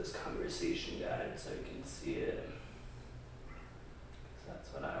this conversation guide so you can see it. So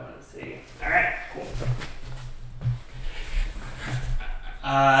that's what I want to see. All right, cool.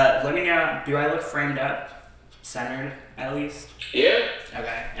 Let me know. Do I look framed up, centered at least? Yeah.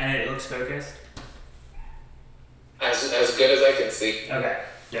 Okay, and it looks focused. As good as I can see. Okay,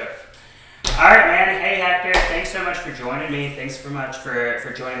 dope. All right, man. Hey, Hector. Thanks so much for joining me. Thanks so much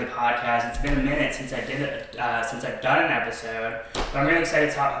for joining the podcast. It's been a minute since since I've done an episode, but I'm really excited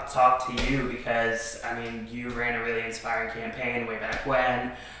to talk to you because you ran a really inspiring campaign way back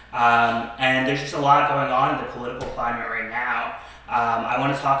when, and there's just a lot going on in the political climate right now. I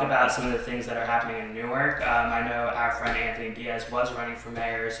want to talk about some of the things that are happening in Newark. I know our friend Anthony Diaz was running for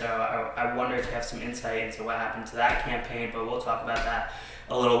mayor, so I wonder if you have some insight into what happened to that campaign, but we'll talk about that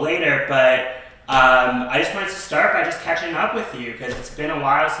a little later. But I just wanted to start by just catching up with you because it's been a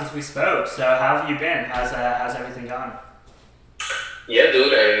while since we spoke. So how have you been? How's everything gone? Yeah,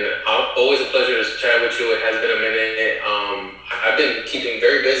 dude, and always a pleasure to chat with you. It has been a minute. I've been keeping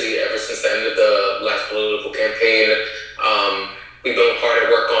very busy ever since the end of the last political campaign. We've been hard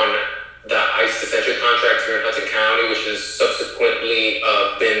at work on the ICE detention contract here in Hudson County, which has subsequently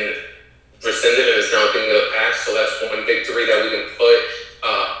been rescinded and is now being passed. So that's one victory that we can put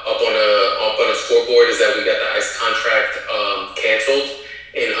up on a scoreboard, is that we got the ICE contract canceled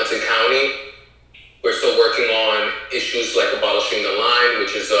in Hudson County. We're still working on issues like abolishing the line,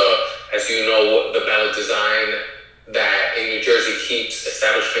 which is, as you know, the ballot design that in New Jersey keeps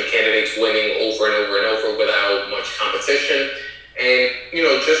establishment candidates winning over and over and over without much competition. And,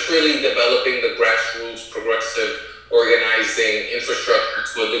 just really developing the grassroots, progressive, organizing infrastructure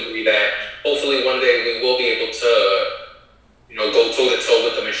to a degree that hopefully one day we will be able to, go toe-to-toe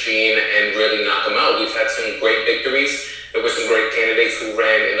with the machine and really knock them out. We've had some great victories. There were some great candidates who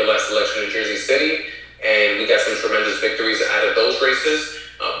ran in the last election in Jersey City, and we got some tremendous victories out of those races.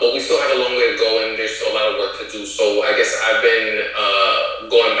 But we still have a long way to go, and there's still a lot of work to do. So I guess I've been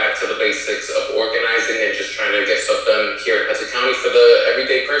going back to the basics of organizing and just trying to get stuff done here in Hudson County for the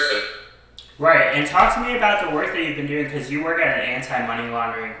everyday person. Right, and talk to me about the work that you've been doing because you work at an anti-money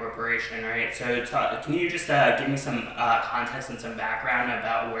laundering corporation, right? So can you just give me some context and some background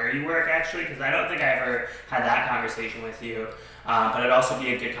about where you work, actually? Because I don't think I ever had that conversation with you, but it'd also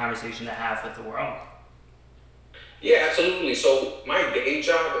be a good conversation to have with the world. Yeah, absolutely. So my day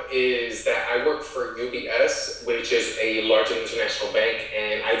job is that I work for UBS, which is a large international bank,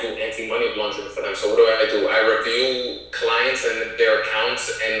 and I do anti-money laundering for them. So what do? I review clients and their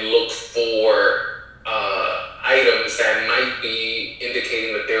accounts and look for items that might be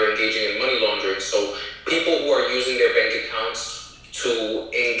indicating that they're engaging in money laundering. So people who are using their bank accounts to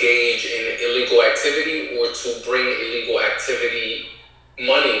engage in illegal activity or to bring illegal activity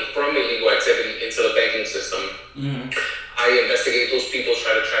money from illegal activity into the banking system. Mm-hmm. I investigate those people,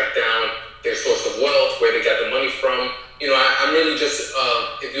 try to track down their source of wealth, where they got the money from. I'm really just,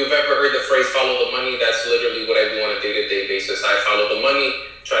 if you've ever heard the phrase follow the money, that's literally what I do on a day-to-day basis. I follow the money,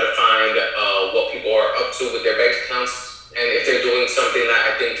 try to find what people are up to with their bank accounts, and if they're doing something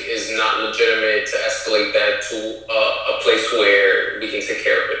that I think is not legitimate, to escalate that to a place where we can take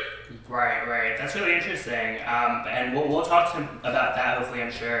care of it. Right. That's really interesting. And we'll talk about that, hopefully,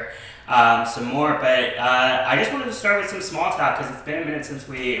 I'm sure, some more. But I just wanted to start with some small talk because it's been a minute since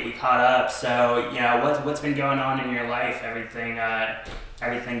we caught up. So, what's been going on in your life? Everything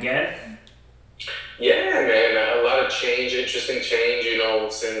good? Yeah, man, a lot of change, interesting change,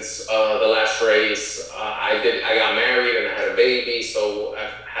 since the last race. I got married and I had a baby, so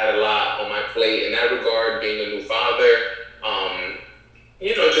I've had a lot on my plate in that regard, being a new father.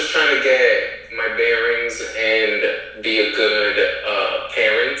 Just trying to get my bearings and be a good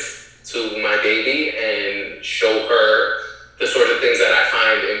parent to my baby and show her the sort of things that I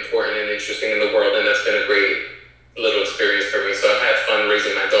find important and interesting in the world, and that's been a great little experience for me. So I've had fun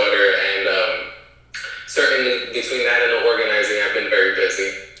raising my daughter, and certainly between that and the organizing, I've been very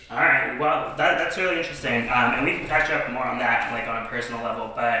busy. All right. Well, that's really interesting, and we can catch up more on that, like on a personal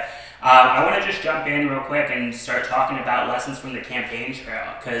level. But I want to just jump in real quick and start talking about lessons from the campaign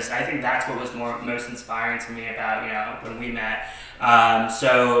trail because I think that's what was most inspiring to me about when we met.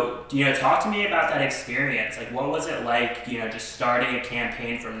 So talk to me about that experience. Like, what was it like? Just starting a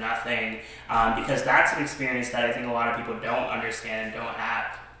campaign from nothing, because that's an experience that I think a lot of people don't understand and don't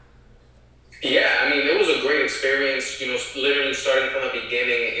have. Yeah, it was a great experience, literally starting from the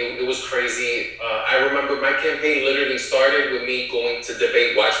beginning. It was crazy. I remember my campaign literally started with me going to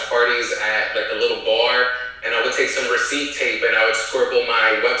debate watch parties at like a little bar, and I would take some receipt tape and I would scribble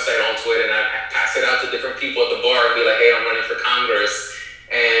my website onto it and I'd pass it out to different people at the bar and be like, hey, I'm running for Congress.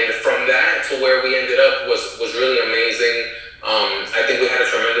 And from that to where we ended up was really amazing. I think we had a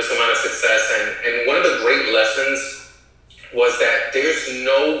tremendous amount of success, and one of the great lessons was that there's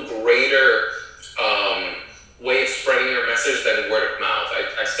no greater way of spreading your message than word of mouth.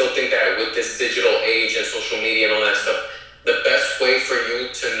 I still think that with this digital age and social media and all that stuff, the best way for you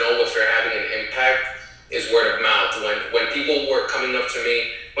to know if you're having an impact is word of mouth. When people were coming up to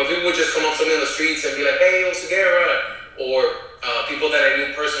me, when people would just come up to me on the streets and be like, "Hey, Oseguera," or people that I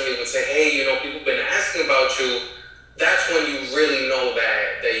knew personally would say, "Hey, people have been asking about you," that's when you really know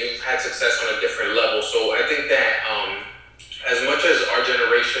that you've had success on a different level. So I think that as much as our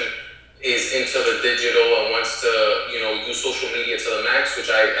generation is into the digital and wants to, use social media to the max, which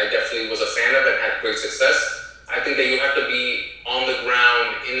I definitely was a fan of and had great success, I think that you have to be on the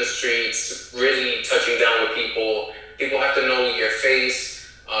ground, in the streets, really touching down with people. People have to know your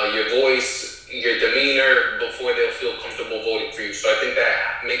face, your voice, your demeanor before they'll feel comfortable voting for you. So I think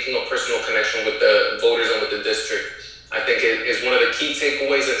that making a personal connection with the voters and with the district, I think is one of the key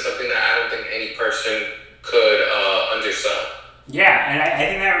takeaways and something that I don't think any person could undersell. Yeah, and I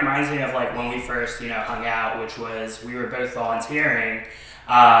think that reminds me of like when we first, hung out, which was we were both volunteering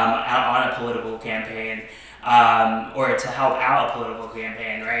on a political campaign, or to help out a political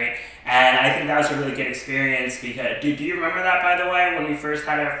campaign, right? And I think that was a really good experience because do you remember that, by the way, when we first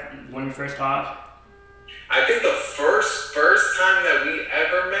talked? I think the first time that we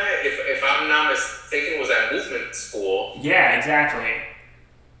ever met, if I'm not mistaken, was at movement school. Yeah, exactly.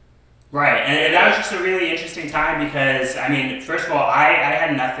 Right, and that was just a really interesting time because, first of all, I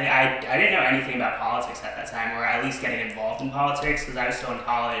had nothing, I didn't know anything about politics at that time, or at least getting involved in politics because I was still in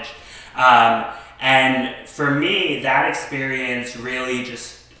college. And for me, that experience really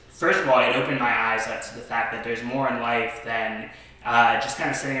just, first of all, it opened my eyes up to the fact that there's more in life than just kind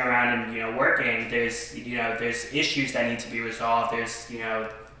of sitting around and, working. There's issues that need to be resolved. There's,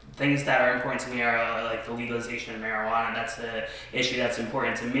 things that are important to me are like the legalization of marijuana. That's an issue that's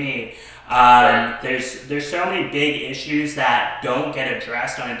important to me. There's so many big issues that don't get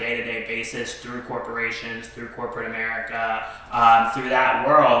addressed on a day-to-day basis through corporations, through corporate America, through that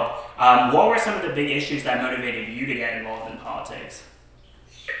world. What were some of the big issues that motivated you to get involved in politics?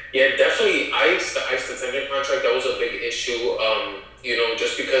 Yeah, definitely. I used to tenure contract. That was a big issue.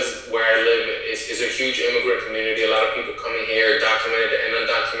 Just because where I live is a huge immigrant community. A lot of people coming here, documented and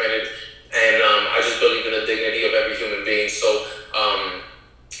undocumented, and I just believe in the dignity of every human being. So,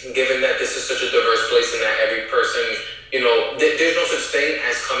 given that this is such a diverse place and that every person, there's no such thing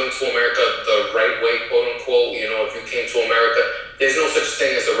as coming to America the right way, quote unquote. If you came to America, there's no such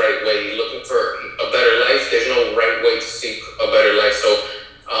thing as the right way. You're looking for a better life. There's no right way to seek a better life. So.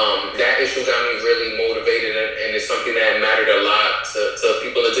 That issue got me really motivated, and it's something that mattered a lot to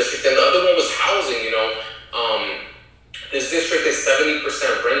people in the district. And the other one was housing. This district is 70%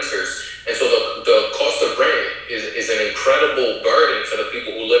 renters, and so the cost of rent is an incredible burden for the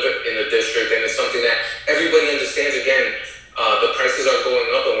people who live in the district, and it's something that everybody understands. Again, the prices are going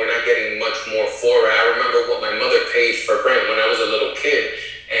up, and we're not getting much more for it. I remember what my mother paid for rent when I was a little kid,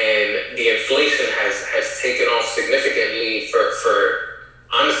 and the inflation has taken off significantly for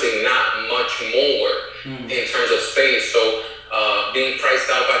honestly not much more in terms of space. So being priced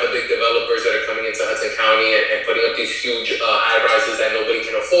out by the big developers that are coming into Hudson County and putting up these huge high rises that nobody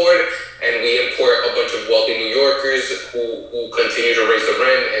can afford, and we import a bunch of wealthy New Yorkers who continue to raise the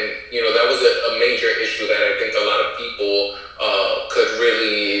rent, and that was a major issue that I think a lot of people could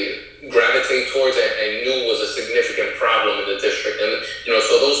really gravitate towards and knew was a significant problem in the district. And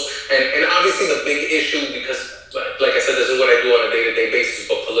so those and obviously the big issue, because like I said, this is what I do on a day-to-day basis,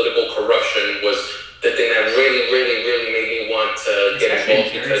 but political corruption was the thing that really, really, really made me want to get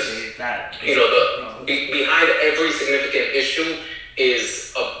involved, because behind every significant issue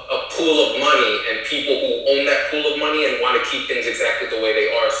is a pool of money and people who own that pool of money and want to keep things exactly the way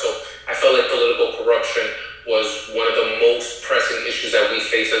they are. So I felt like political corruption was one of the most pressing issues that we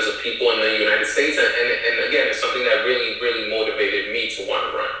face as a people in the United States, and again, it's something that really, really motivated me to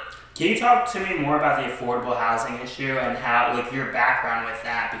want to run. Can you talk to me more about the affordable housing issue and how, like, your background with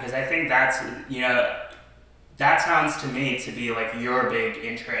that? Because I think that's, that sounds to me to be like your big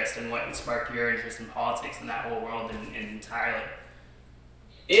interest and what sparked your interest in politics and that whole world entirely.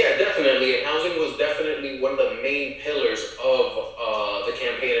 Yeah, definitely. And housing was definitely one of the main pillars of the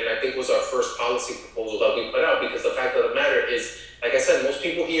campaign, and I think was our first policy proposal that we put out, because the fact of the matter is, like I said, most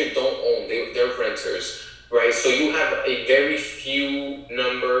people here don't own. They're renters, right? So you have a very few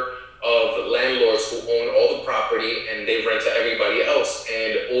number of landlords who own all the property and they rent to everybody else.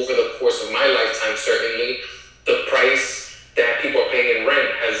 And over the course of my lifetime, certainly, the price that people are paying in rent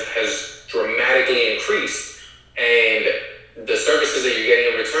has dramatically increased. And the services that you're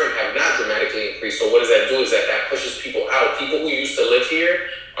getting in return have not dramatically increased. So what does that do is that pushes people out. People who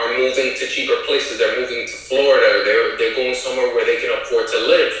are moving to cheaper places. They're moving to Florida. They're going somewhere where they can afford to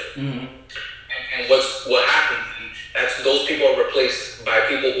live. Mm-hmm. And what happens? That's those people are replaced by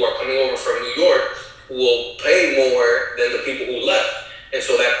people who are coming over from New York who will pay more than the people who left. And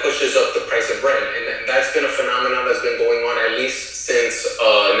so that pushes up the price of rent. And that's been a phenomenon that's been going on at least since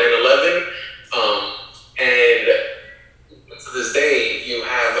 9/11. And to this day, you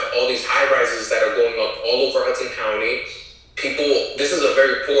have all these high rises that are going up all over Hudson County. This is a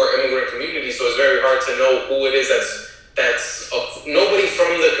very poor immigrant community, so it's very hard to know who it is nobody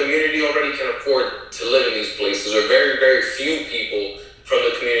from the community already can afford to live in these places, or very, very few people from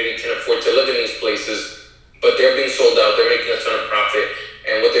the community can afford to live in these places, but they're being sold out, they're making a ton of profit,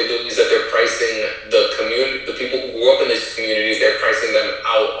 and what they're doing is that they're pricing the people who grew up in these communities, they're pricing them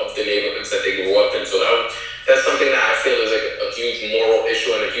out of the neighborhoods that they grew up in. So that's something that I feel is like a huge moral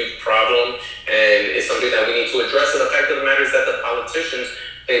issue and a huge problem, and it's something that we need to address. And the fact of the matter is that the politicians,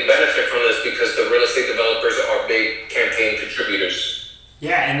 they benefit from this because the real estate developers are big campaign contributors.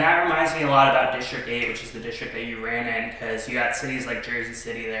 Yeah, and that reminds me a lot about District 8, which is the district that you ran in, because you got cities like Jersey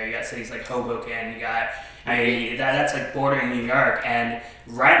City there, you got cities like Hoboken, that's like bordering New York, and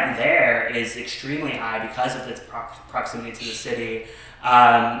rent there is extremely high because of its proximity to the city.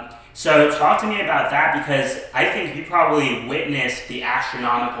 So talk to me about that, because I think you probably witnessed the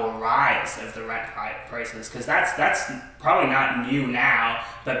astronomical rise of the rent prices, because that's probably not new now,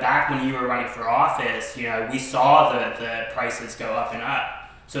 but back when you were running for office, we saw the prices go up and up.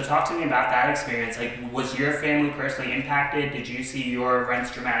 So talk to me about that experience. Like, was your family personally impacted? Did you see your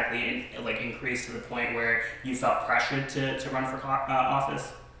rents dramatically increase to the point where you felt pressured to run for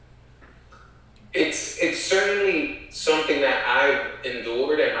office? It's certainly something that I've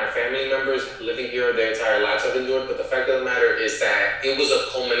endured, and my family members living here their entire lives have endured. But the fact of the matter is that it was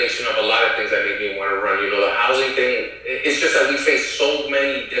a culmination of a lot of things that made me want to run. The housing thing, it's just that we face so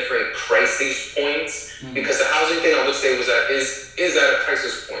many different crisis points. Mm-hmm. Because the housing thing, I would say, is at a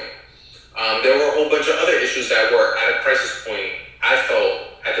crisis point. There were a whole bunch of other issues that were at a crisis point, I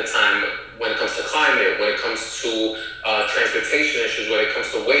felt, at the time, when it comes to climate, when it comes to transportation issues, when it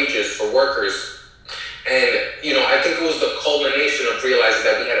comes to wages for workers. And, I think it was the culmination of realizing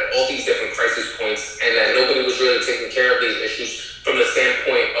that we had all these different crisis points and that nobody was really taking care of these issues from the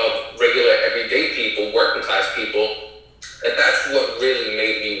standpoint of regular, everyday people, working class people. And that's what really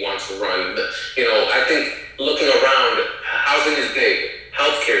made me want to run. I think looking around, housing is big,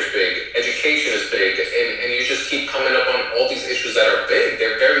 healthcare is big, education is big, and you just keep coming up on all these issues that are big.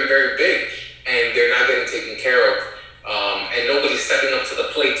 They're very, very big, and they're not getting taken care of. And nobody's stepping up to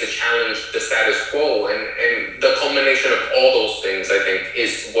the plate to challenge the status quo. And the culmination of all those things, I think,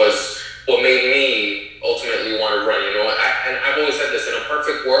 was what made me ultimately want to run. And I've always said this: in a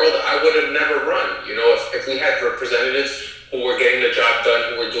perfect world, I would have never run. If we had representatives who were getting the job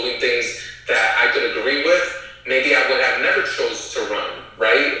done, who were doing things that I could agree with, maybe I would have never chose to run,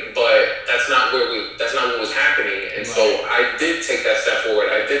 right? But that's not what was happening. And so I did take that step forward.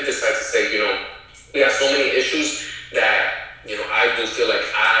 I did decide to say, we have so many issues that, I do feel like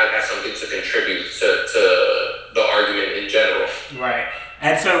I have something to contribute to the argument in general. Right.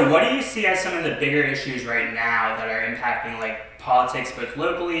 And so what do you see as some of the bigger issues right now that are impacting politics both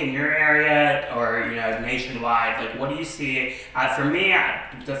locally in your area or nationwide? What do you see? For me,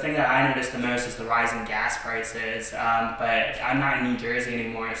 the thing that I notice the most is the rise in gas prices, but I'm not in New Jersey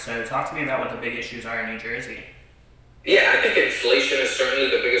anymore, so talk to me about what the big issues are in New Jersey. Yeah, I think inflation is certainly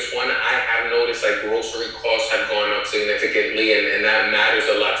the biggest one. I have noticed grocery costs have gone up significantly, and that matters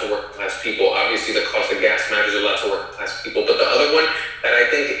a lot to working class people. Obviously, the cost of gas matters a lot to working class people. But the other one that I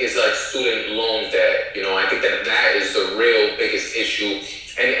think is student loan debt. I think that is the real biggest issue.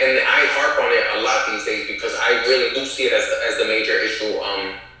 And I harp on it a lot these days because I really do see it as the major issue.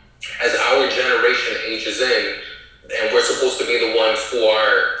 As our generation ages in, and we're supposed to be the ones who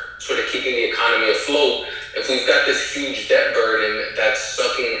are sort of keeping the economy afloat, if we've got this huge debt burden that's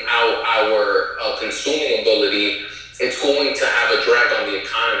sucking out our consuming ability, it's going to have a drag on the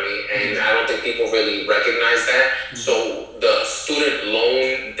economy, and I don't think people really recognize that. So the student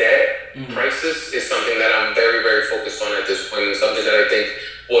loan debt crisis is something that I'm very, very focused on at this point, and something that I think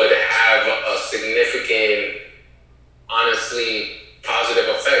would have a significant, honestly, positive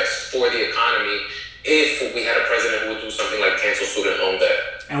effects for the economy if we had a president who would do something like cancel student loan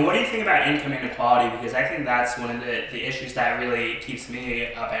debt. And what do you think about income inequality? Because I think that's one of the issues that really keeps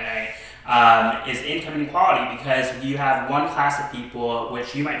me up at night, is income inequality, because you have one class of people,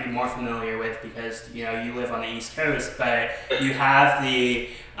 which you might be more familiar with because you live on the East Coast, but you have the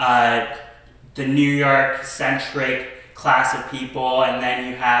New York-centric class of people, and then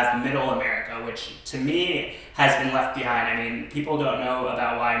you have middle America, which to me has been left behind. I mean, people don't know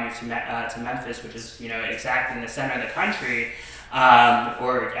about why I moved to Memphis, which is, exactly in the center of the country,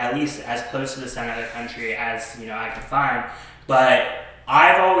 or at least as close to the center of the country as, I could find. But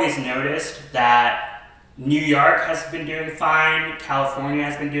I've always noticed that New York has been doing fine, California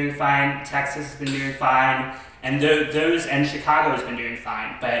has been doing fine, Texas has been doing fine, and and Chicago has been doing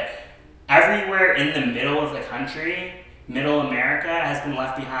fine. But everywhere in the middle of the country, middle America, has been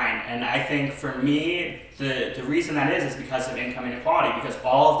left behind. And I think for me, the reason that is because of income inequality, because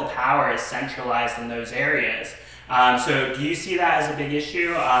all of the power is centralized in those areas. So do you see that as a big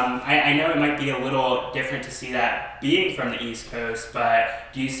issue? I know it might be a little different to see that being from the East Coast,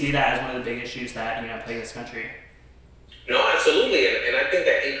 but do you see that as one of the big issues that plague this country? No, absolutely, and I think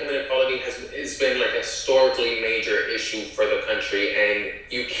that income inequality has been like a historically major issue for the country, and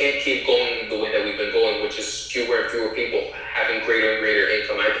you can't keep going the way that we've been going, which is fewer and fewer people having greater and greater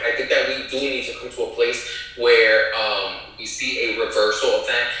income. I think that we do need to come to a place where we see a reversal of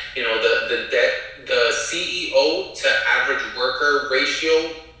that. The CEO to average worker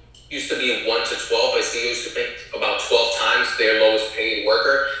ratio used to be 1 to 12. I see used to make about 12 times their lowest paid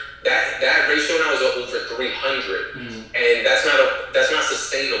worker. That ratio now is over 300, and that's not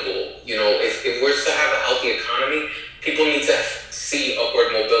sustainable. If we're to have a healthy economy, people need to see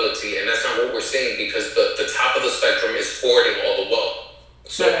upward mobility, and that's not what we're seeing because the top of the spectrum is hoarding all the wealth.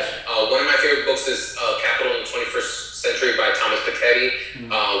 So one of my favorite books is Capital in the 21st Century by Thomas Piketty,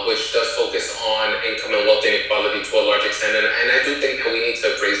 which does focus on income and wealth inequality to a large extent, and I do think that we need to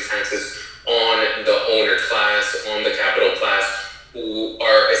raise taxes on the owner class, on the capital class, who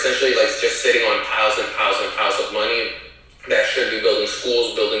are essentially like just sitting on piles and piles and piles of money that should be building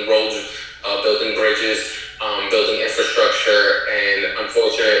schools, building roads, building bridges, building infrastructure, and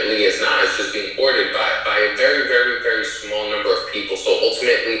unfortunately it's not. It's just being hoarded by a very, very, very small number of people. So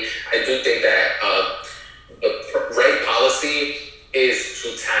ultimately, I do think that the right policy is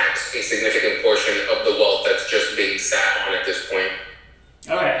to tax a significant portion of the wealth that's just being sat on at this point.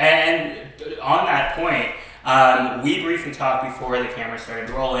 Okay, and on that point, we briefly talked before the camera started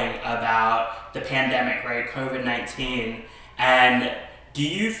rolling about the pandemic, right? COVID-19. And do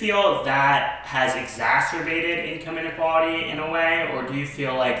you feel that has exacerbated income inequality in a way, or do you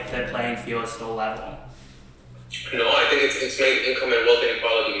feel like the playing field is still level? No, I think it's made income and wealth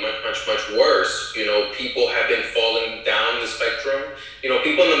inequality much, much worse. People have been falling down the spectrum.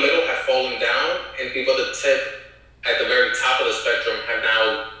 People in the middle have fallen down, and people at the very top of the spectrum have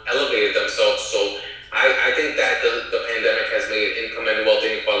now elevated themselves. So I think that the pandemic has made income and wealth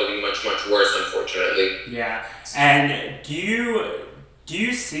inequality much, much worse, unfortunately. Yeah. And do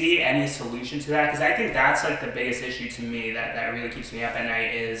you see any solution to that? Because I think that's like the biggest issue to me that really keeps me up at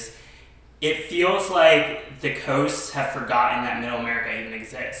night is it feels like the coasts have forgotten that middle America even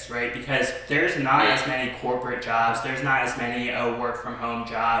exists, right? Because there's not as many corporate jobs, there's not as many work from home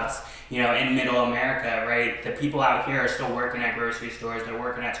jobs, in middle America, right? The people out here are still working at grocery stores, they're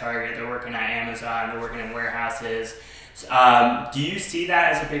working at Target, they're working at Amazon, they're working in warehouses. Do you see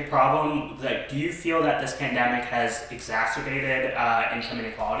that as a big problem? Like, do you feel that this pandemic has exacerbated income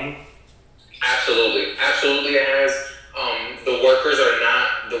inequality? Absolutely it has.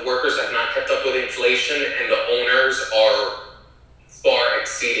 The workers have not kept up with inflation, and the owners are far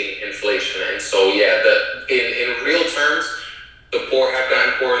exceeding inflation. And so, in real terms, the poor have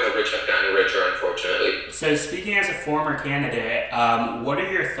gotten poorer and the rich have gotten richer, unfortunately. So speaking as a former candidate, what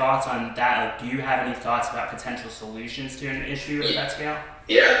are your thoughts on that? Like, do you have any thoughts about potential solutions to an issue of that scale?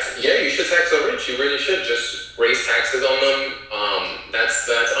 Yeah, you should tax the rich. You really should just raise taxes on them. That's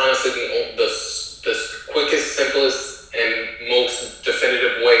honestly the quickest, simplest, and most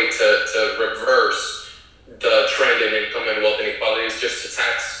definitive way to reverse the trend in income and wealth inequality is just to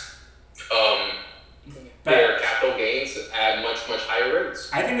tax their capital gains at much, much higher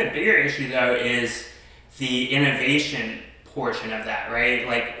rates. I think the bigger issue, though, is the innovation portion of that, right?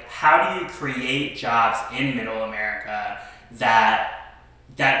 Like, how do you create jobs in middle America that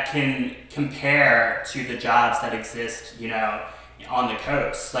can compare to the jobs that exist, on the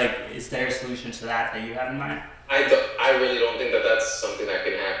coast? Like, is there a solution to that you have in mind? I really don't think that that's something that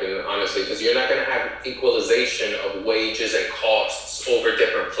can happen, honestly, because you're not going to have equalization of wages and costs over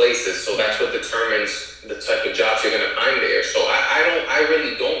different places. So that's what determines the type of jobs you're going to find there. So I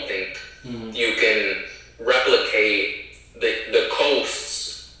really don't think you can replicate the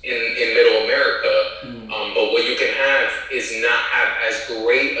coasts in middle America. But what you can have is not have as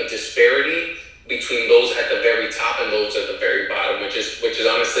great a disparity between those at the very top and those at the very bottom, which is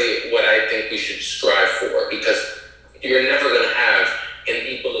honestly what I think we should strive for, because you're never going to have an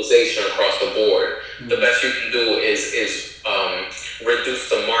equalization across the board. The best you can do is reduce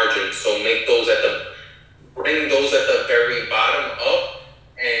the margin, so make those at the bring those at the very bottom up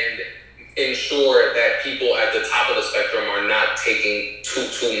and ensure that people at the top of the spectrum are not taking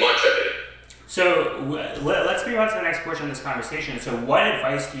too much of it. So let's move on to the next portion of this conversation. So what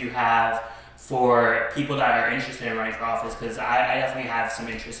advice do you have for people that are interested in running for office? Because I definitely have some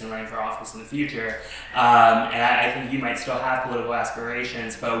interest in running for office in the future, and I think you might still have political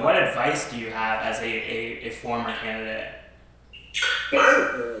aspirations, but what advice do you have as a former candidate?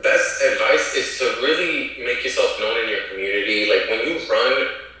 My best advice is to really make yourself known in your community. Like when you run,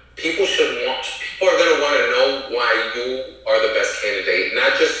 people are going to want to know why you are the best candidate,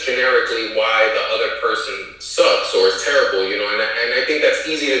 not just generically why the other person sucks or is terrible, and I think that's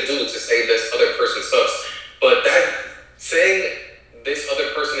easy to do, to say this other person sucks, but that saying this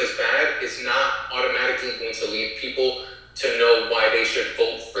other person is bad is not automatically going to lead people to know why they should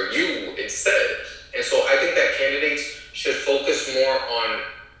vote for you instead. And so I think that candidates should focus more on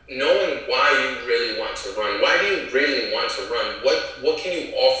knowing why you really want to run. Why do you really want to run? What can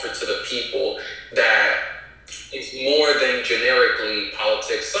you offer to the people that is more than generically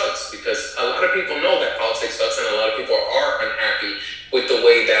politics sucks? Because a lot of people know that politics sucks, and a lot of people are unhappy with the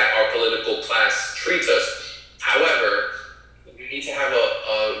way that our political class treats us. However, you need to have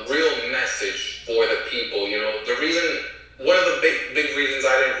a real message for the people. One of the big reasons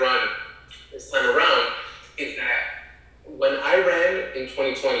I didn't run this time around is that when I ran in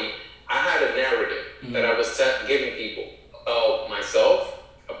 2020, I had a narrative that I was giving people about myself,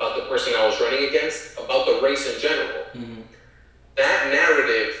 about the person I was running against, about the race in general. That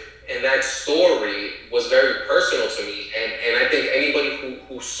narrative and that story was very personal to me, and I think anybody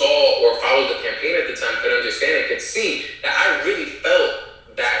who saw or followed the campaign at the time could understand and could see that I really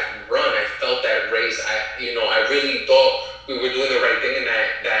felt that run. I felt that race. I really thought we were doing the right thing, and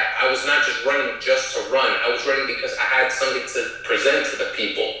that I was not just running just to run. I was running because I had something to present to the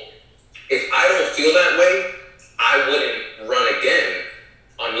people. If I don't feel that way, I wouldn't run again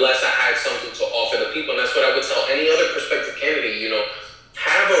unless I had something to offer the people. And that's what I would tell any other prospective candidate.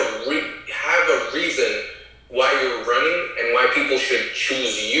 Have a reason why you're running and why people should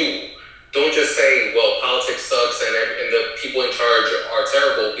choose you. Don't just say, well, politics sucks and the people in charge are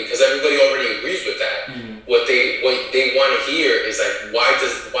terrible, because everybody already agrees with that. What they want to hear is like,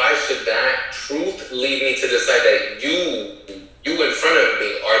 why should that truth lead me to decide that you in front of me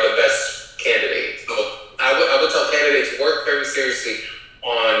are the best candidate? So I would tell candidates, work very seriously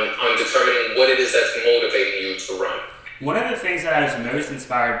on determining what it is that's motivating you to run. One of the things that I was most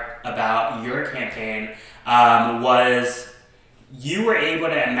inspired about your campaign was you were able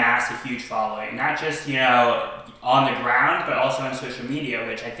to amass a huge following, not just, on the ground, but also on social media,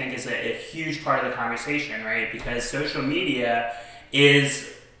 which I think is a huge part of the conversation, right? Because social media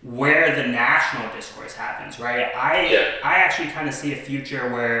is where the national discourse happens, right? I actually kind of see a future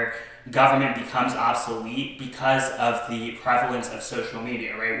where government becomes obsolete because of the prevalence of social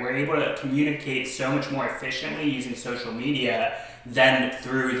media, right? We're able to communicate so much more efficiently using social media than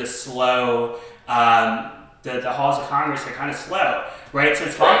through the slow, the halls of Congress are kind of slow, right? So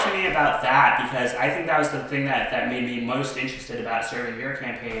talk to me about that, because I think that was the thing that made me most interested about serving your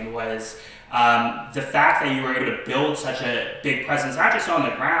campaign was the fact that you were able to build such a big presence, not just on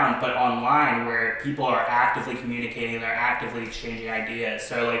the ground, but online, where people are actively communicating, they're actively exchanging ideas.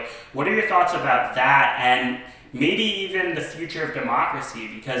 So, what are your thoughts about that, and maybe even the future of democracy?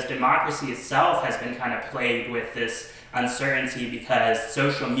 Because democracy itself has been kind of plagued with this uncertainty because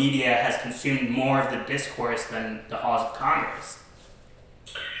social media has consumed more of the discourse than the halls of Congress.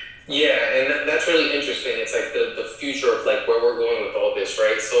 Yeah, and that's really interesting. It's like the future of where we're going with all this,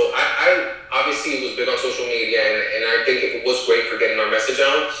 right? So I obviously was big on social media, and I think it was great for getting our message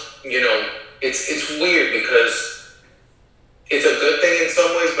out. It's weird because it's a good thing in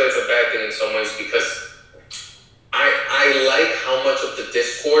some ways, but it's a bad thing in some ways, because I like how much of the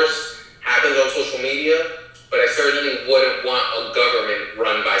discourse happens on social media, but I certainly wouldn't want a government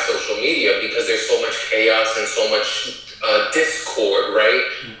run by social media because there's so much chaos and so much discord, right?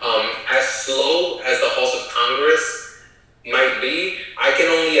 As slow as the halls of Congress might be, I can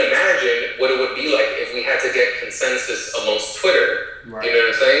only imagine what it would be like if we had to get consensus amongst Twitter. Right. You know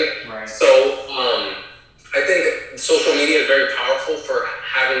what I'm saying? Right. So I think social media is very powerful for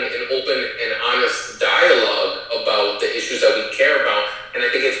having an open and honest dialogue about the issues that we care about, and I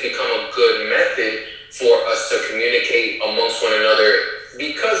think it's become a good method for us to communicate amongst one another,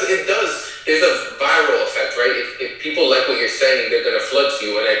 because there's a viral effect, right? If people like what you're saying, they're going to flood to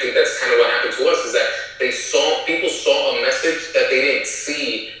you, and I think that's kind of what happened to us, is that people saw a message that they didn't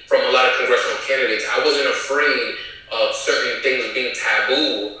see from a lot of congressional candidates. I wasn't afraid of certain things being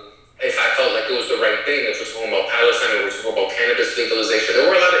taboo if I felt like it was the right thing. If we're talking about Palestine, or we're talking about cannabis legalization, there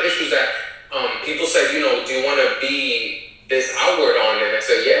were a lot of issues that people said, do you want to be this outward on? And I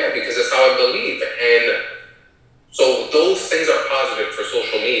said, yeah, because that's how I believe. And so those things are positive for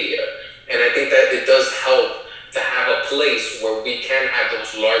social media. And I think that it does help to have a place where we can have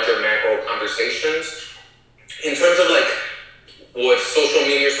those larger macro conversations. In terms of like, would social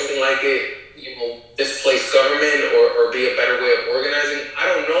media or something like it, displace government or be a better way of organizing? I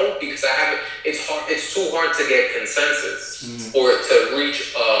don't know, because it's hard. It's too hard to get consensus or to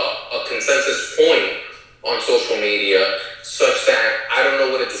reach a consensus point on social media such that I don't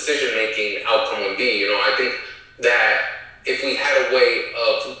know what a decision-making outcome would be. I think that if we had a way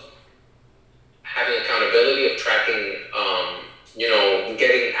of having accountability, of tracking,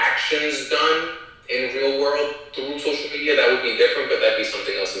 getting actions done in real world through social media, that would be different, but that'd be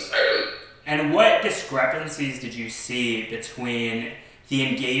something else entirely. And what discrepancies did you see between the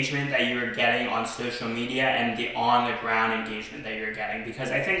engagement that you were getting on social media and the on-the-ground engagement that you were getting? Because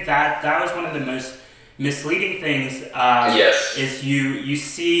I think that was one of the most misleading things. Yes. Is you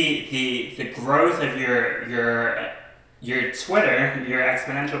see the growth of your Twitter, your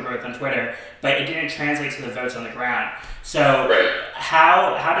exponential growth on Twitter, but it didn't translate to the votes on the ground. So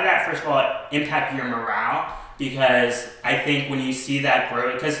how did that, first of all, impact your morale? Because I think when you see that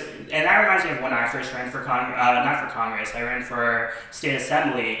growth, and that reminds me of when I first ran for not for Congress, I ran for state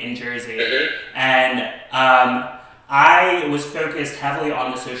assembly in Jersey, and I was focused heavily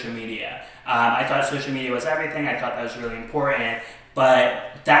on the social media. I thought social media was everything. I thought that was really important,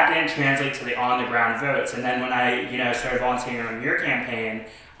 but that didn't translate to the on-the-ground votes. And then when I, started volunteering on your campaign,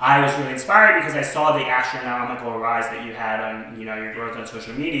 I was really inspired because I saw the astronomical rise that you had on, your growth on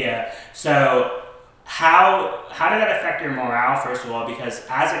social media. So how did that affect your morale, first of all? Because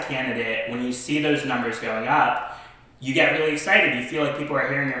as a candidate, when you see those numbers going up, you get really excited. You feel like people are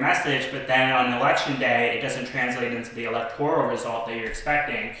hearing your message, but then on election day, it doesn't translate into the electoral result that you're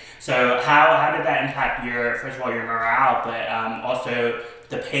expecting. So how did that impact first of all, your morale, but also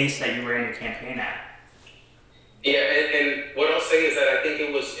the pace that you were in your campaign at? Yeah, and what I'll say is that I think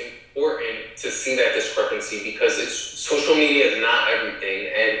it was important to see that discrepancy, because social media is not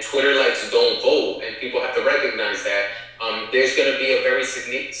everything, and Twitter likes don't vote, and people have to recognize that. There's going to be a very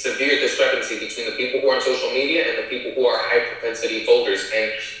severe discrepancy between the people who are on social media and the people who are high propensity voters,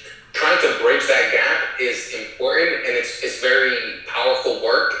 and trying to bridge that gap is important, and it's very powerful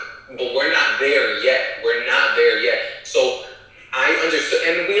work, but we're not there yet. So I understood,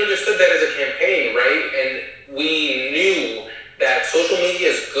 and we understood that as a campaign, right? And we knew that social media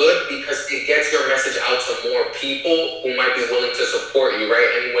is good because it gets your message out to more people who might be willing to support you, right?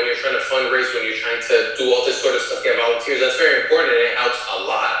 And when you're trying to fundraise, when you're trying to do all this sort of stuff, get volunteers, that's very important, and it helps a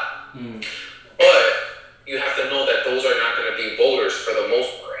lot. But you have to know that those are not going to be voters for the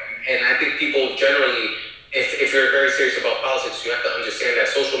most part. And I think people generally, if you're very serious about politics, you have to understand that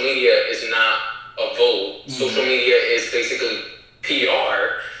social media is not a vote. Social media is basically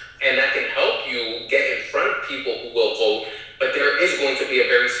PR, and that can help you get in front of people who will vote. But there is going to be a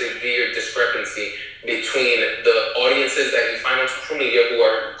very severe discrepancy between the audiences that you find on social media, who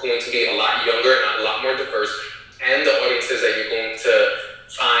are going to be a lot younger and a lot more diverse, and the audiences that you're going to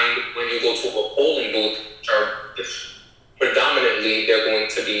find when you go to a polling booth, which are predominantly, they're going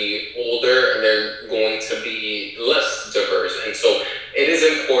to be older and they're going to be less diverse. And so it is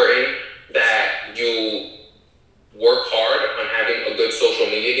important that you work hard on having a good social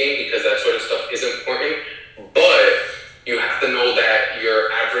media game, because that sort of stuff is important. But you have to know that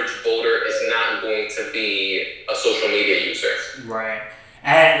your average voter is not going to be a social media user. Right.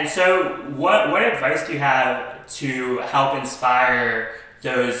 And so what advice do you have to help inspire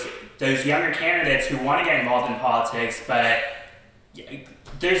those younger candidates who want to get involved in politics, but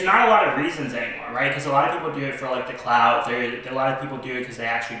there's not a lot of reasons anymore, right? Because a lot of people do it for like the clout. A lot of people do it because they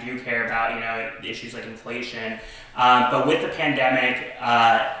actually do care about issues like inflation. But with the pandemic,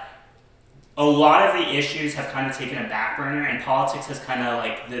 a lot of the issues have kind of taken a back burner, and politics has kind of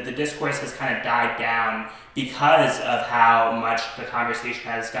like the discourse has kind of died down because of how much the conversation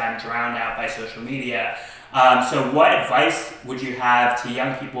has gotten drowned out by social media. So what advice would you have to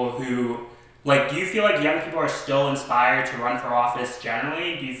young people who, do you feel like young people are still inspired to run for office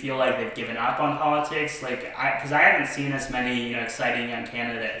generally? Do you feel like they've given up on politics? Because I haven't seen as many, exciting young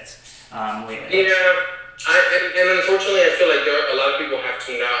candidates lately. Yeah. And unfortunately, I feel like a lot of people have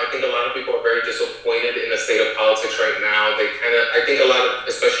tuned out. I think a lot of people are very disappointed in the state of politics right now. I think a lot of,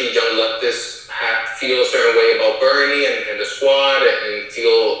 especially young leftists, feel a certain way about Bernie and the squad, and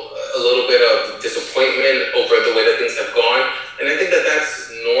feel a little bit of disappointment over the way that things have gone. And I think that that's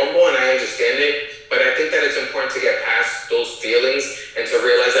normal, and I understand it. But I think that it's important to get past those feelings and to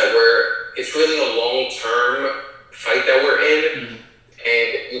realize that it's really a long-term fight that we're in. And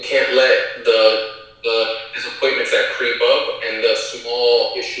you can't let the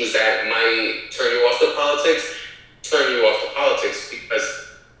issues that might turn you off to politics, turn you off to politics, because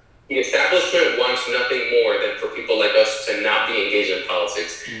the establishment wants nothing more than for people like us to not be engaged in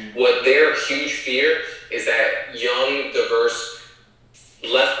politics. What their huge fear is that young, diverse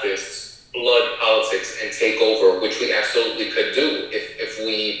leftists flood politics and take over, which we absolutely could do if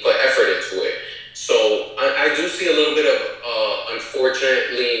we put effort into it. So I do see a little bit of,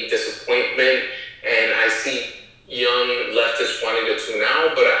 unfortunately, disappointment, and I see young leftists wanting to tune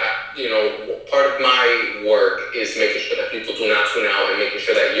out, but part of my work is making sure that people do not tune out and making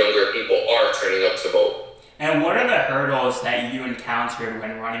sure that younger people are turning up to vote. And what are the hurdles that you encountered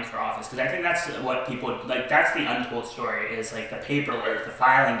when running for office? Because I think that's what people, like, that's the untold story, is like the paperwork, the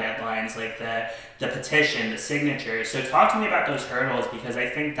filing deadlines, like the petition, the signatures. So talk to me about those hurdles, because I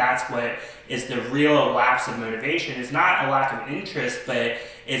think that's what is the real lapse of motivation. It's not a lack of interest, but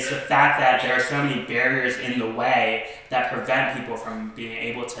it's the fact that there are so many barriers in the way that prevent people from being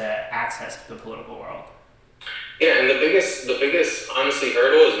able to access the political world. Yeah, and the biggest honestly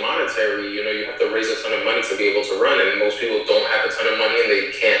hurdle is monetary. You have to raise a ton of money to be able to run, and most people don't have a ton of money, and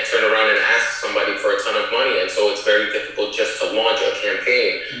they can't turn around and ask somebody for a ton of money, and so it's very difficult just to launch a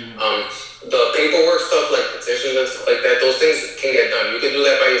campaign. The paperwork stuff, like petitions and stuff like that, those things can get done. You can do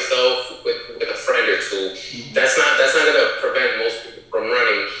that by yourself with a friend or two. That's not going to prevent most people from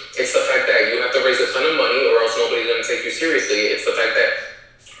running. It's the fact that you have to raise a ton of money, or else nobody's going to take you seriously. It's the fact that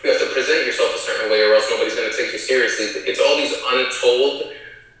you have to present yourself a certain way, or else nobody's going to take you seriously. It's all these untold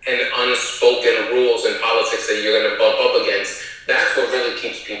and unspoken rules in politics that you're going to bump up against. That's what really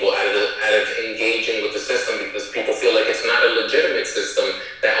keeps people out of engaging with the system, because people feel like it's not a legitimate system,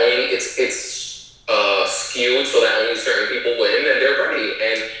 that only it's skewed so that only certain people win and they're ready.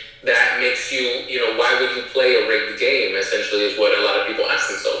 And that makes you, why would you play a rigged game, essentially, is what a lot of people ask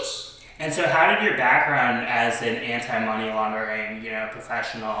themselves. And so how did your background as an anti-money laundering,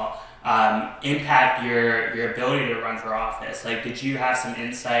 professional impact your ability to run for office? Like, did you have some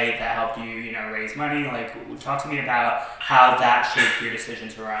insight that helped you, raise money? Like, talk to me about how that shaped your decision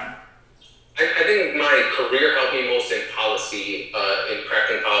to run. I think my career helped me most in policy, in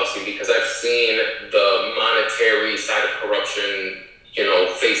crafting policy, because I've seen the monetary side of corruption,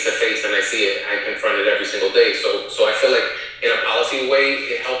 face to face, and I see it. I confront it every single day. So I feel like in a policy way,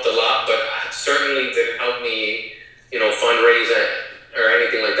 it helped a lot, but it certainly didn't help me, fundraise or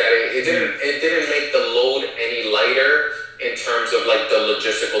anything like that. It didn't make the load any lighter in terms of like the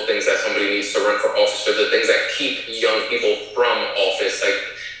logistical things that somebody needs to run for office, or the things that keep young people from office. Like,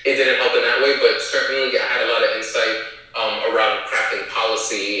 it didn't help in that way, but certainly I had a lot of insight around crafting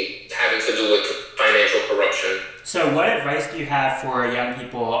policy having to do with financial corruption. So what advice do you have for young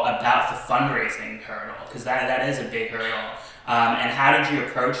people about the fundraising hurdle? Because that is a big hurdle. And how did you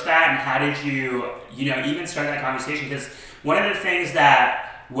approach that? And how did you, even start that conversation? Because one of the things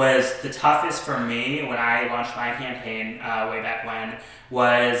that was the toughest for me when I launched my campaign way back when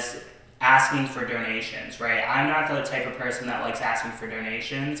was asking for donations, right? I'm not the type of person that likes asking for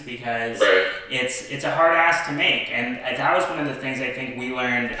donations, because it's a hard ask to make. And that was one of the things I think we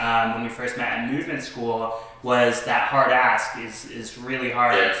learned when we first met in movement school, was that hard ask is really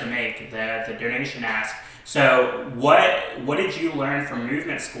hard to make, the donation ask. So what did you learn from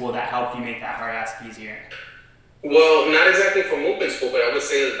movement school that helped you make that hard ask easier? Well, not exactly from movement school, but I would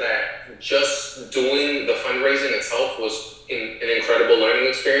say that just doing the fundraising itself was an incredible learning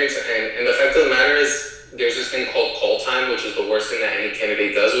experience. And the fact of the matter is, there's this thing called call time, which is the worst thing that any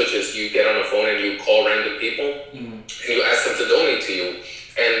candidate does, which is you get on the phone and you call random people and you ask them to donate to you.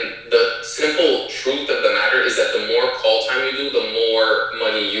 And the simple truth of the matter is that the more call time you do, the more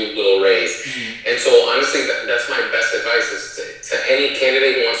money you will raise. And so honestly, that's my best advice is to any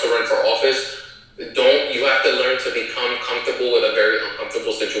candidate who wants to run for office. You have to learn to become comfortable with a very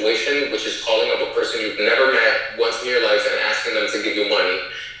uncomfortable situation, which is calling up a person you've never met once in your life and asking them to give you money.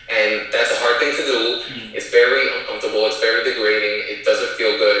 And that's a hard thing to do. It's very uncomfortable. It's very degrading. It doesn't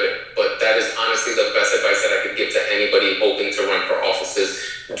feel good. But that is honestly the best advice that I could give to anybody hoping to run for offices.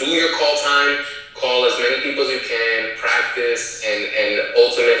 Do your call time. Call as many people as you can. Practice. And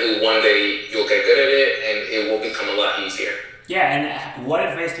ultimately, one day, you'll get good at it, and it will become a lot easier. Yeah, and what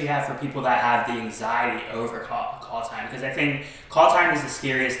advice do you have for people that have the anxiety over call time? Because I think call time is the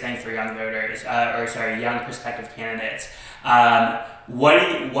scariest thing for young voters, young prospective candidates. What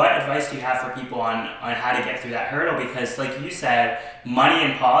advice do you have for people on how to get through that hurdle? Because like you said, money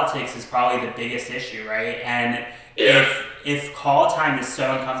in politics is probably the biggest issue, right? And if call time is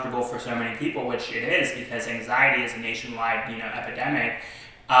so uncomfortable for so many people, which it is because anxiety is a nationwide epidemic,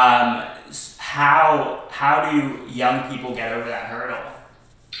 how do young people get over that hurdle?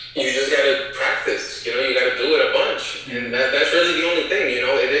 You just gotta practice. You gotta do it a bunch, and that's really the only thing.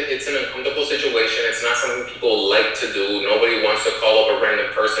 It's an uncomfortable situation. It's not something people like to do. Nobody wants to call up a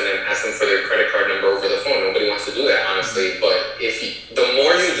random person and ask them for their credit card number over the phone. Nobody wants to do that, honestly. But the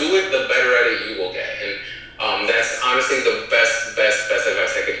more you do it, the better at it you will get. And that's honestly the best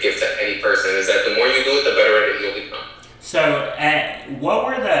advice I could give to any person is that the more you do it, the better at it you'll become. So, what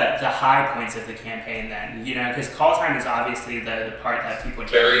were the high points of the campaign then? Because call time is obviously the part that people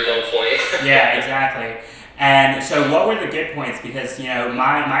very low point. Yeah, exactly. And so, what were the good points? Because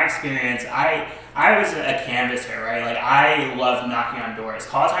my experience, I was a canvasser, right? Like I loved knocking on doors.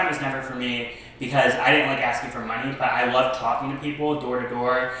 Call time was never for me because I didn't like asking for money, but I loved talking to people door to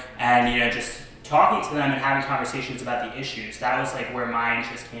door, and just talking to them and having conversations about the issues. That was like where my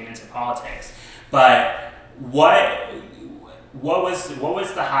interest came into politics. But what was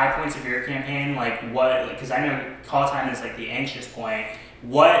the high points of your campaign? Like what? Because I know call time is like the anxious point.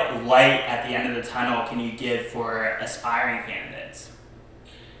 What light at the end of the tunnel can you give for aspiring candidates?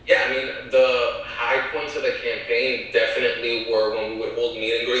 Yeah, I mean, the high points of the campaign definitely were when we would hold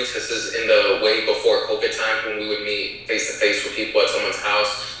meet and greets. This is in the way before COVID time when we would meet face to face with people at someone's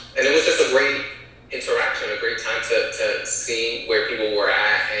house. And it was just a great interaction, a great time to see where people were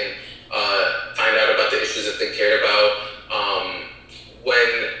at and find out about the issues that they cared about.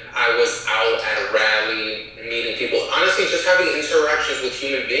 When I was out at a rally, meeting people, honestly, just having interactions with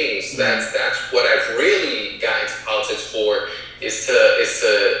human beings. That's what I've really got into politics for. Is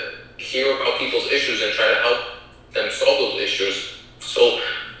to hear about people's issues and try to help them solve those issues. So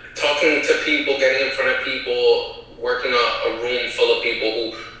talking to people, getting in front of people, working a room full of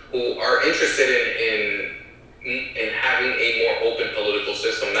people who are interested in having a more open political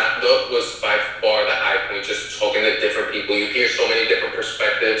system. That was by far the high point, just talking to different people. You hear so many different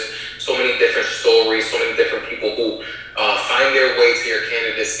perspectives, so many different stories, so many different people who find their way to your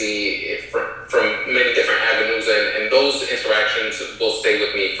candidacy from many different avenues, and those interactions will stay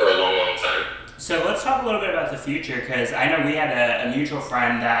with me for a long, long time. So let's talk a little bit about the future, because I know we had a mutual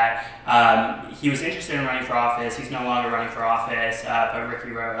friend that he was interested in running for office. He's no longer running for office, but Ricky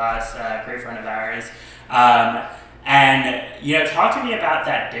Rojas, a great friend of ours. And talk to me about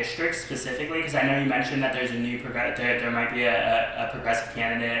that district specifically, because I know you mentioned that there's a new there might be a progressive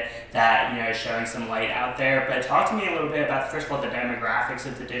candidate that is showing some light out there. But talk to me a little bit about, first of all, the demographics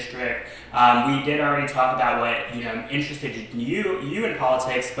of the district. We did already talk about what interested you in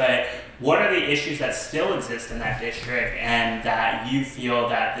politics, but what are the issues that still exist in that district and that you feel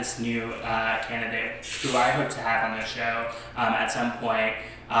that this new candidate, who I hope to have on the show at some point,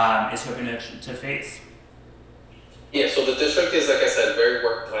 is hoping to face? Yeah, so the district is, like I said, very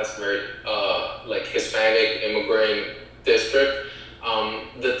working class, very like Hispanic immigrant district.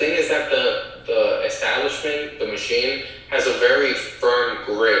 The thing is that the establishment, the machine, has a very firm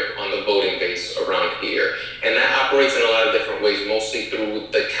grip on the voting base around here. And that operates in a lot of different ways, mostly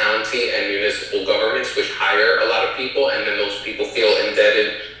through the county and municipal governments, which hire a lot of people, and then those people feel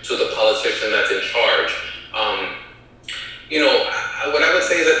indebted to the politician that's in charge. What I would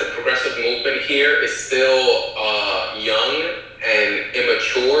say is that the progressive movement here is still young and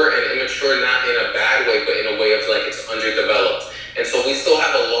immature not in a bad way, but in a way of like it's underdeveloped. And so we still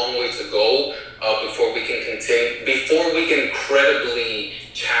have a long way to go before we can credibly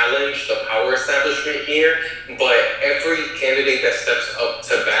challenge the power establishment here. But every candidate that steps up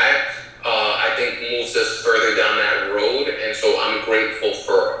to bat, I think moves us further down that road. And so I'm grateful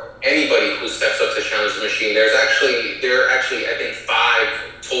for anybody who steps up to challenge the machine. There are actually I think 5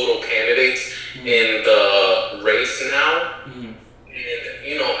 total candidates in the race now.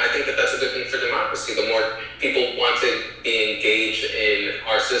 And I think that that's a good thing for democracy. The more people want to be engaged in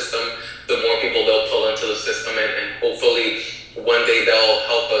our system, the more people they'll pull into the system, and hopefully one day they'll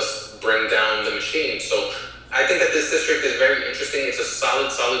help us bring down the machine. So I think that this district is very interesting. It's a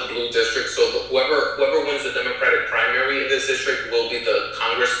solid blue district. So whoever wins the Democratic primary in this district will be the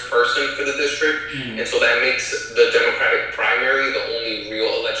congressperson for the district. And so that makes the Democratic primary the only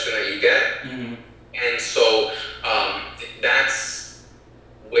real election that you get. And so that's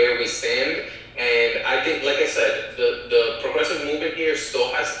where we stand. And I think, like I said, the progressive movement here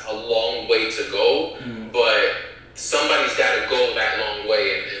still has a long way to go, but somebody's got to go that long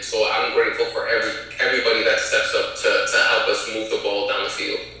way, and so I'm grateful for everybody that steps up to help us move the ball down the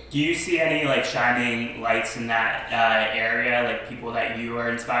field. Do you see any like shining lights in that area, like people that you are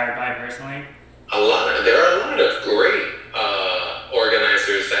inspired by personally? There are a lot of great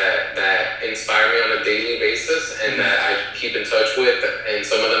organizers that inspire me on a daily basis and that I keep in touch with, and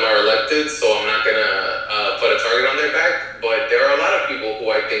some of them are elected, so I'm not gonna put a target on their back, but there are a lot of people who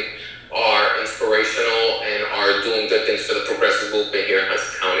I think are inspirational and are doing good things for the progressive movement here in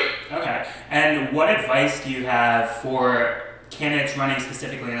Hudson County. what advice do you have for candidates running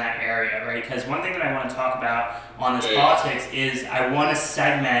specifically in that area, right? Because one thing that I want to talk about on this politics is I want to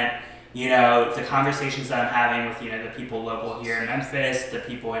segment, the conversations that I'm having with, the people local here in Memphis, the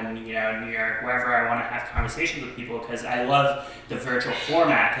people in, New York, wherever I want to have conversations with people, because I love the virtual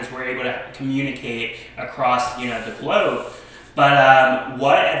format because we're able to communicate across, the globe. But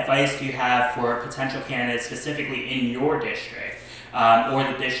what advice do you have for potential candidates specifically in your district? Or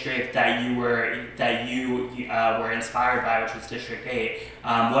the district that you were inspired by, which was District 8.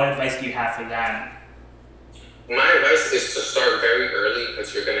 What advice do you have for them? My advice is to start very early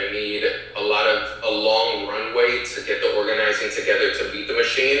because you're going to need a long runway to get the organizing together to beat the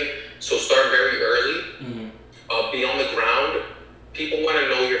machine. So start very early. Be on the ground. People want to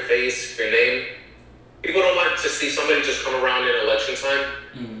know your face, your name. People don't want to see somebody just come around in election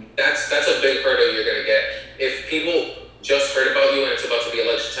time. That's a big hurdle you're going to get. If people just heard about you and it's about to be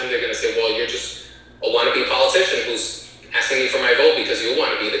election time, they're going to say, well, you're just a wannabe politician who's asking me for my vote because you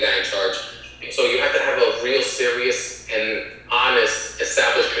want to be the guy in charge. So you have to have a real serious and honest,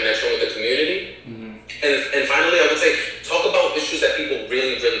 established connection with the community. And finally, I would say, talk about issues that people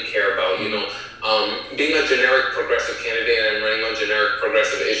really, really care about. Being a generic progressive candidate and running on generic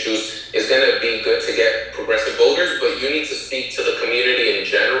progressive issues is going to be good to get progressive voters, but you need to speak to the community in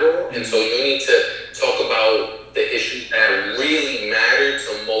general. And so you need to talk about the issues that really matter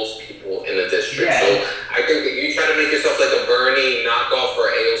to most people in the district. Yeah. So I think if you try to make yourself like a Bernie knockoff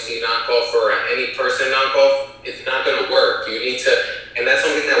or AOC knockoff or any person knockoff, it's not going to work. You need to, and that's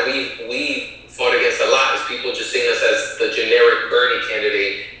something that we fought against a lot, is people just seeing us as the generic Bernie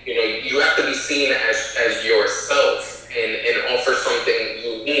candidate. You have to be seen as yourself and offer something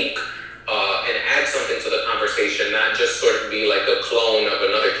unique and add something to the conversation, not just sort of be like a clone of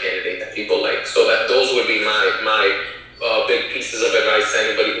another candidate that people like. So that those would be my big pieces of advice to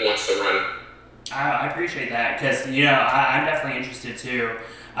anybody who wants to run. I appreciate that because, I'm definitely interested too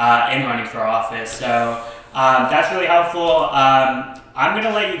in running for office. So that's really helpful. I'm going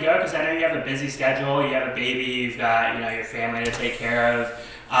to let you go because I know you have a busy schedule. You have a baby. You've got, your family to take care of.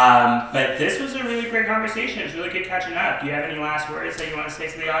 But this was a really great conversation. It was really good catching up. Do you have any last words that you want to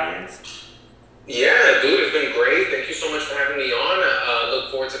say to the audience? Yeah, dude, it's been great. Thank you so much for having me on.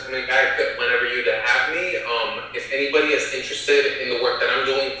 Look forward to coming back whenever you'd have me. If anybody is interested in the work that I'm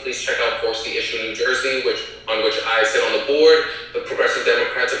doing, please check out Force the Issue New Jersey, on which I sit on the board, the Progressive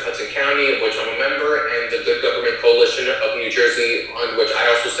Democrats of Hudson County, of which I'm a member, and the Good Government Coalition of New Jersey, on which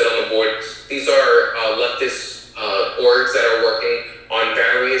I also sit on the board. These are leftist orgs that are working on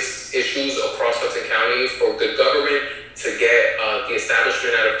various issues across Hudson County for good government, to get the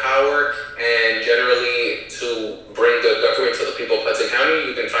establishment out of power, and generally to bring good government to the people of Hudson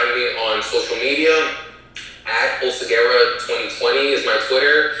County. You can find me on social media at Oseguera 2020 is my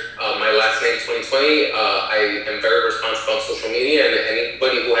Twitter. My last name 2020. I am very responsive on social media, and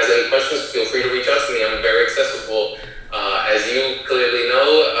anybody who has any questions, feel free to reach out to me. I'm very accessible. As you clearly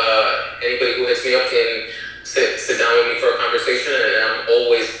know, anybody who hits me up can sit down with me for a conversation, and I'm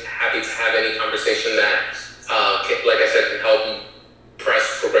always happy to have any conversation that, like I said, can help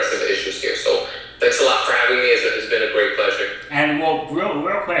press progressive issues here. So thanks a lot for having me. It's been a great pleasure. And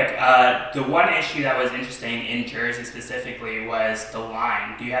real quick, the one issue that was interesting in Jersey specifically was the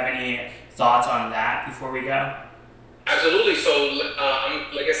line. Do you have any thoughts on that before we go? Absolutely. So,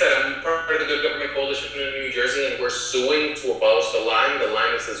 like I said, I'm part of the Good Government Coalition in New Jersey, and we're suing to abolish the line. The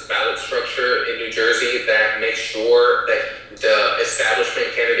line is this ballot structure in New Jersey that makes sure that the establishment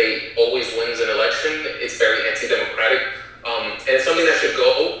candidate always wins an election. It's very anti-democratic, and it's something that should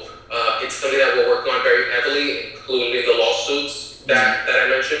go. It's something that we're working on very heavily, including the lawsuits that I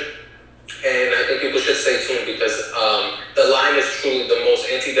mentioned. And I think people should stay tuned because the line is truly the most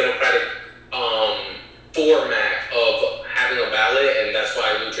anti-democratic format of having a ballot, and that's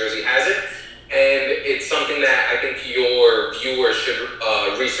why New Jersey has it. And it's something that I think your viewers should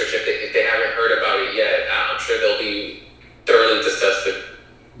research if they haven't heard about it yet. I'm sure they'll be thoroughly disgusted.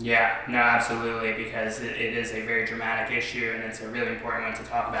 Yeah, no, absolutely, because it is a very dramatic issue, and it's a really important one to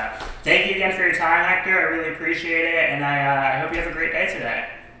talk about. Thank you again for your time, Hector. I really appreciate it, and I hope you have a great day today.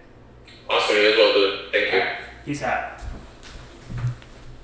 Awesome, you as well, dude. Thank you. Peace out.